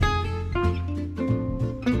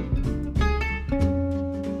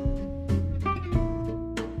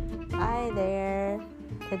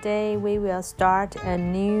Today we will start a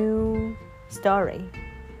new story.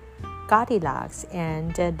 Goldilocks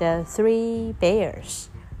and the Three Bears.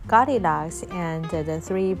 Goldilocks and the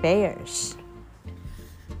Three Bears.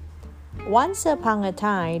 Once upon a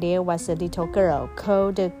time, there was a little girl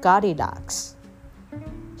called Goldilocks.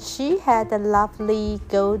 She had lovely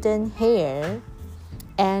golden hair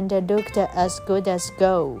and looked as good as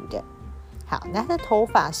gold. 好，那她的头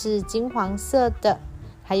发是金黄色的，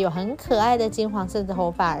还有很可爱的金黄色的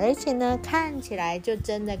头发，而且呢，看起来就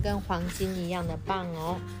真的跟黄金一样的棒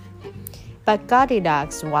哦。But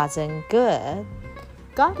Goldilocks wasn't good.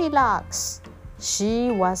 Goldilocks,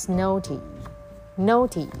 she was naughty.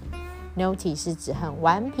 Naughty 是指很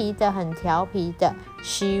顽皮的、很调皮的。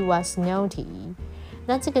She was naughty.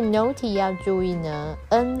 那这个 naughty 要注意呢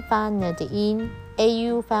 ，n 发 n 的音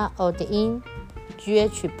 ，au 发 o 的音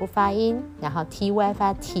 ，gh 不发音，然后 ty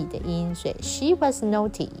发 t 的音，所以 she was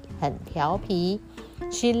naughty 很调皮。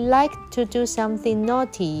She liked to do something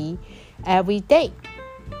naughty every day.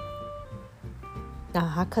 那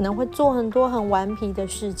她可能会做很多很顽皮的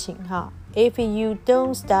事情哈。If you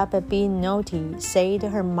don't stop being naughty, said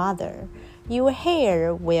her mother, your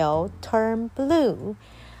hair will turn blue.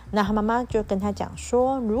 那她妈妈就跟她讲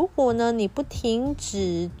说，如果呢你不停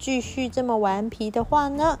止继续这么顽皮的话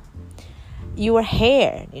呢 ，your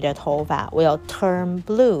hair 你的头发 will turn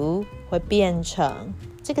blue 会变成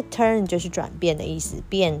这个 turn 就是转变的意思，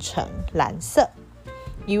变成蓝色。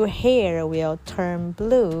Your hair will turn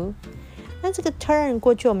blue. 那这个 turn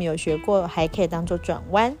过去我们有学过，还可以当作转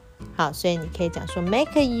弯。好，所以你可以讲说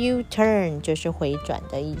make a U-turn 就是回转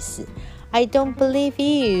的意思。I don't believe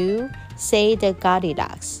you, said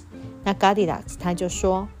Goldilocks. 那 Goldilocks 他就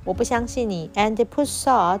说我不相信你 and put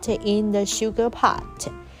salt in the sugar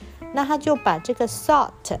pot. 那他就把这个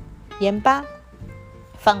salt 盐巴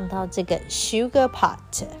放到这个 sugar pot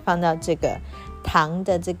放到这个糖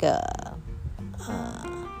的这个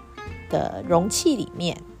的容器里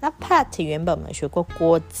面。那 pot 原本我们学过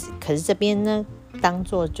锅子，可是这边呢当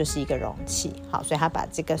做就是一个容器。好，所以他把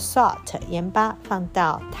这个 salt 盐巴放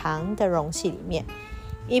到糖的容器里面。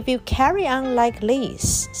If you carry on like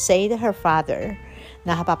this, said her father.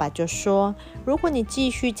 那他爸爸就说，如果你继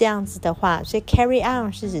续这样子的话，所以 carry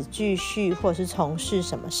on 是指继续或是从事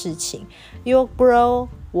什么事情。You'll grow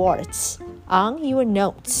warts on your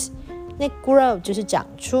nose. 那 grow 就是长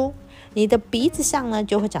出，你的鼻子上呢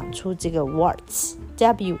就会长出这个 warts,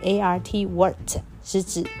 W-A-R-T, wart 是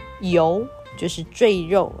指疣，就是赘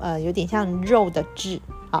肉，有点像肉的痣。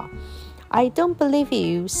好 I don't believe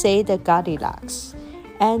you, said Goldilocks,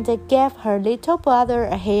 and gave her little brother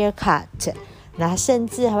a haircut. 那甚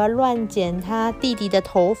至还会乱剪他弟弟的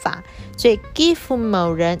头发，所以 give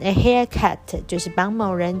某人 a haircut 就是帮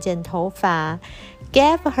某人剪头发。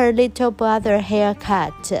Gave her little brother a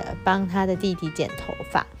haircut 帮他的弟弟剪头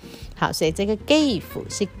发。好，所以这个 gave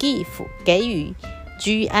是 give 给予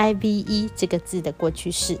G-I-V-E 这个字的过去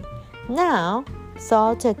式。Now,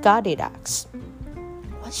 thought Goldilocks,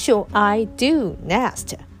 what should I do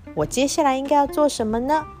next? 我接下来应该要做什么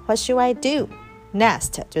呢？ What should I do?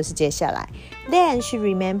 Next 就是接下来。Then she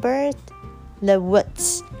remembered the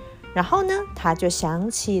woods. 然后呢，她就想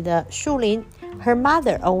起了树林。Her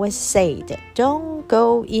mother always said, don't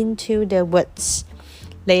go into the woods.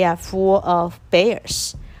 They are full of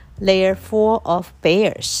bears. They are full of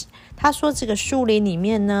bears.他说这个树林里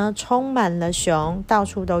面呢充满了熊，到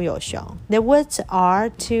处都有熊。The woods are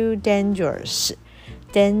too dangerous.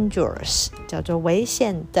 Dangerous 叫做危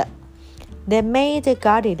险的。That made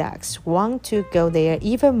Goldilocks want to go there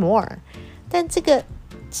even more. 但这个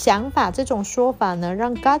想法，这种说法呢，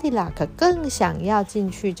让 Goldilocks 更想要进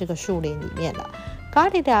去这个树林里面了。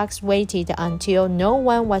Goldilocks waited until no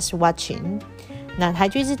one was watching. 那他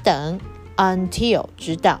就一直等 until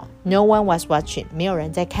直到 no one was watching 没有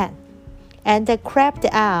人在看。And crept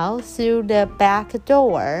out through the back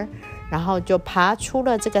door. 然后就爬出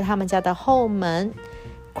了这个他们家的后门。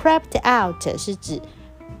Crept out 是指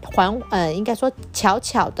应该说悄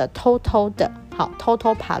悄的、偷偷的，好，偷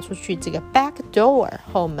偷爬出去这个 back door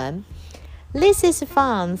后门。This is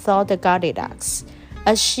fun, thought Goldilocks,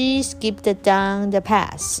 as she skipped down the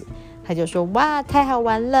path. 他就说，哇，太好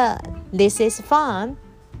玩了 ！This is fun.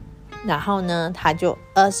 然后呢，他就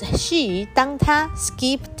as she 当他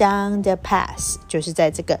skip down the path 就是在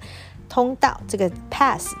这个通道，这个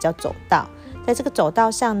path 叫走道，在这个走道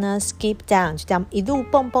上呢 skip down 就这样一路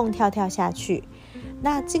蹦蹦跳跳下去。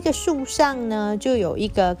那这个树上呢就有一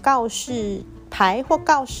个告示牌或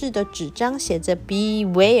告示的纸张，写着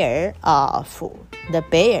Beware of the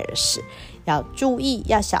bears， 要注意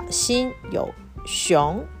要小心有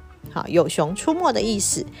熊。好，有熊出没的意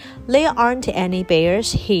思。There aren't any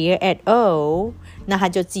bears here at all. 那他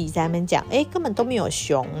就自己在那边讲，根本都没有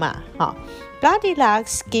熊嘛。好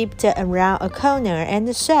，Goldilocks skipped around a corner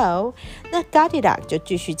and so， 那 Goldilocks 就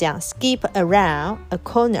继续这样 skip around a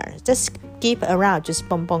corner， 这 skip around 就是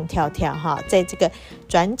蹦蹦跳跳哈，在这个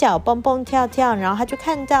转角蹦蹦跳跳，然后他就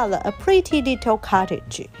看到了 a pretty little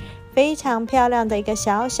cottage， 非常漂亮的一个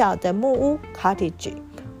小小的木屋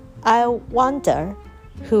cottage。I wonder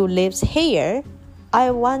who lives here。 I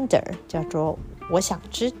wonder 叫做我想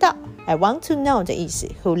知道， I want to know 的意思。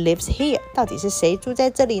 Who lives here 到底是谁住在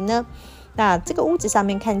这里呢？那这个屋子上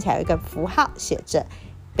面看起来有一个符号写着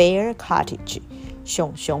Bear Cottage，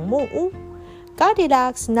 熊熊木屋。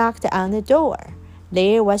 Goldilocks knocked on the door.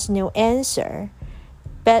 There was no answer,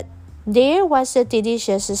 but there was a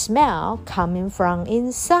delicious smell coming from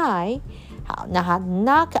inside。 好，那他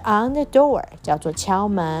knock on the door 叫做敲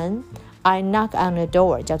门， I knock on the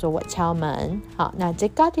door 叫做我敲门。好，那这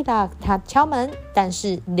Goldilocks 他敲门，但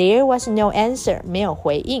是 there was no answer 没有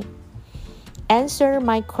回应。Answer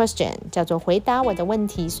my question 叫做回答我的问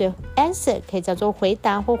题，所以 answer 可以叫做回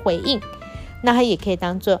答或回应，那它也可以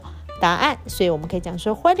当做答案，所以我们可以讲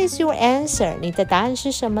说 What is your answer？ 你的答案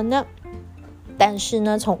是什么呢？但是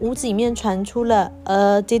呢，从屋子里面传出了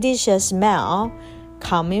a delicious smell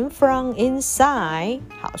coming from inside。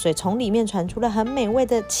 好，所以从里面传出了很美味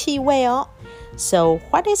的气味哦。 So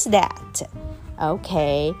what is that?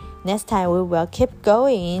 Okay, next time we will keep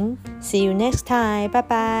going. See you next time. Bye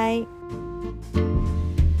bye.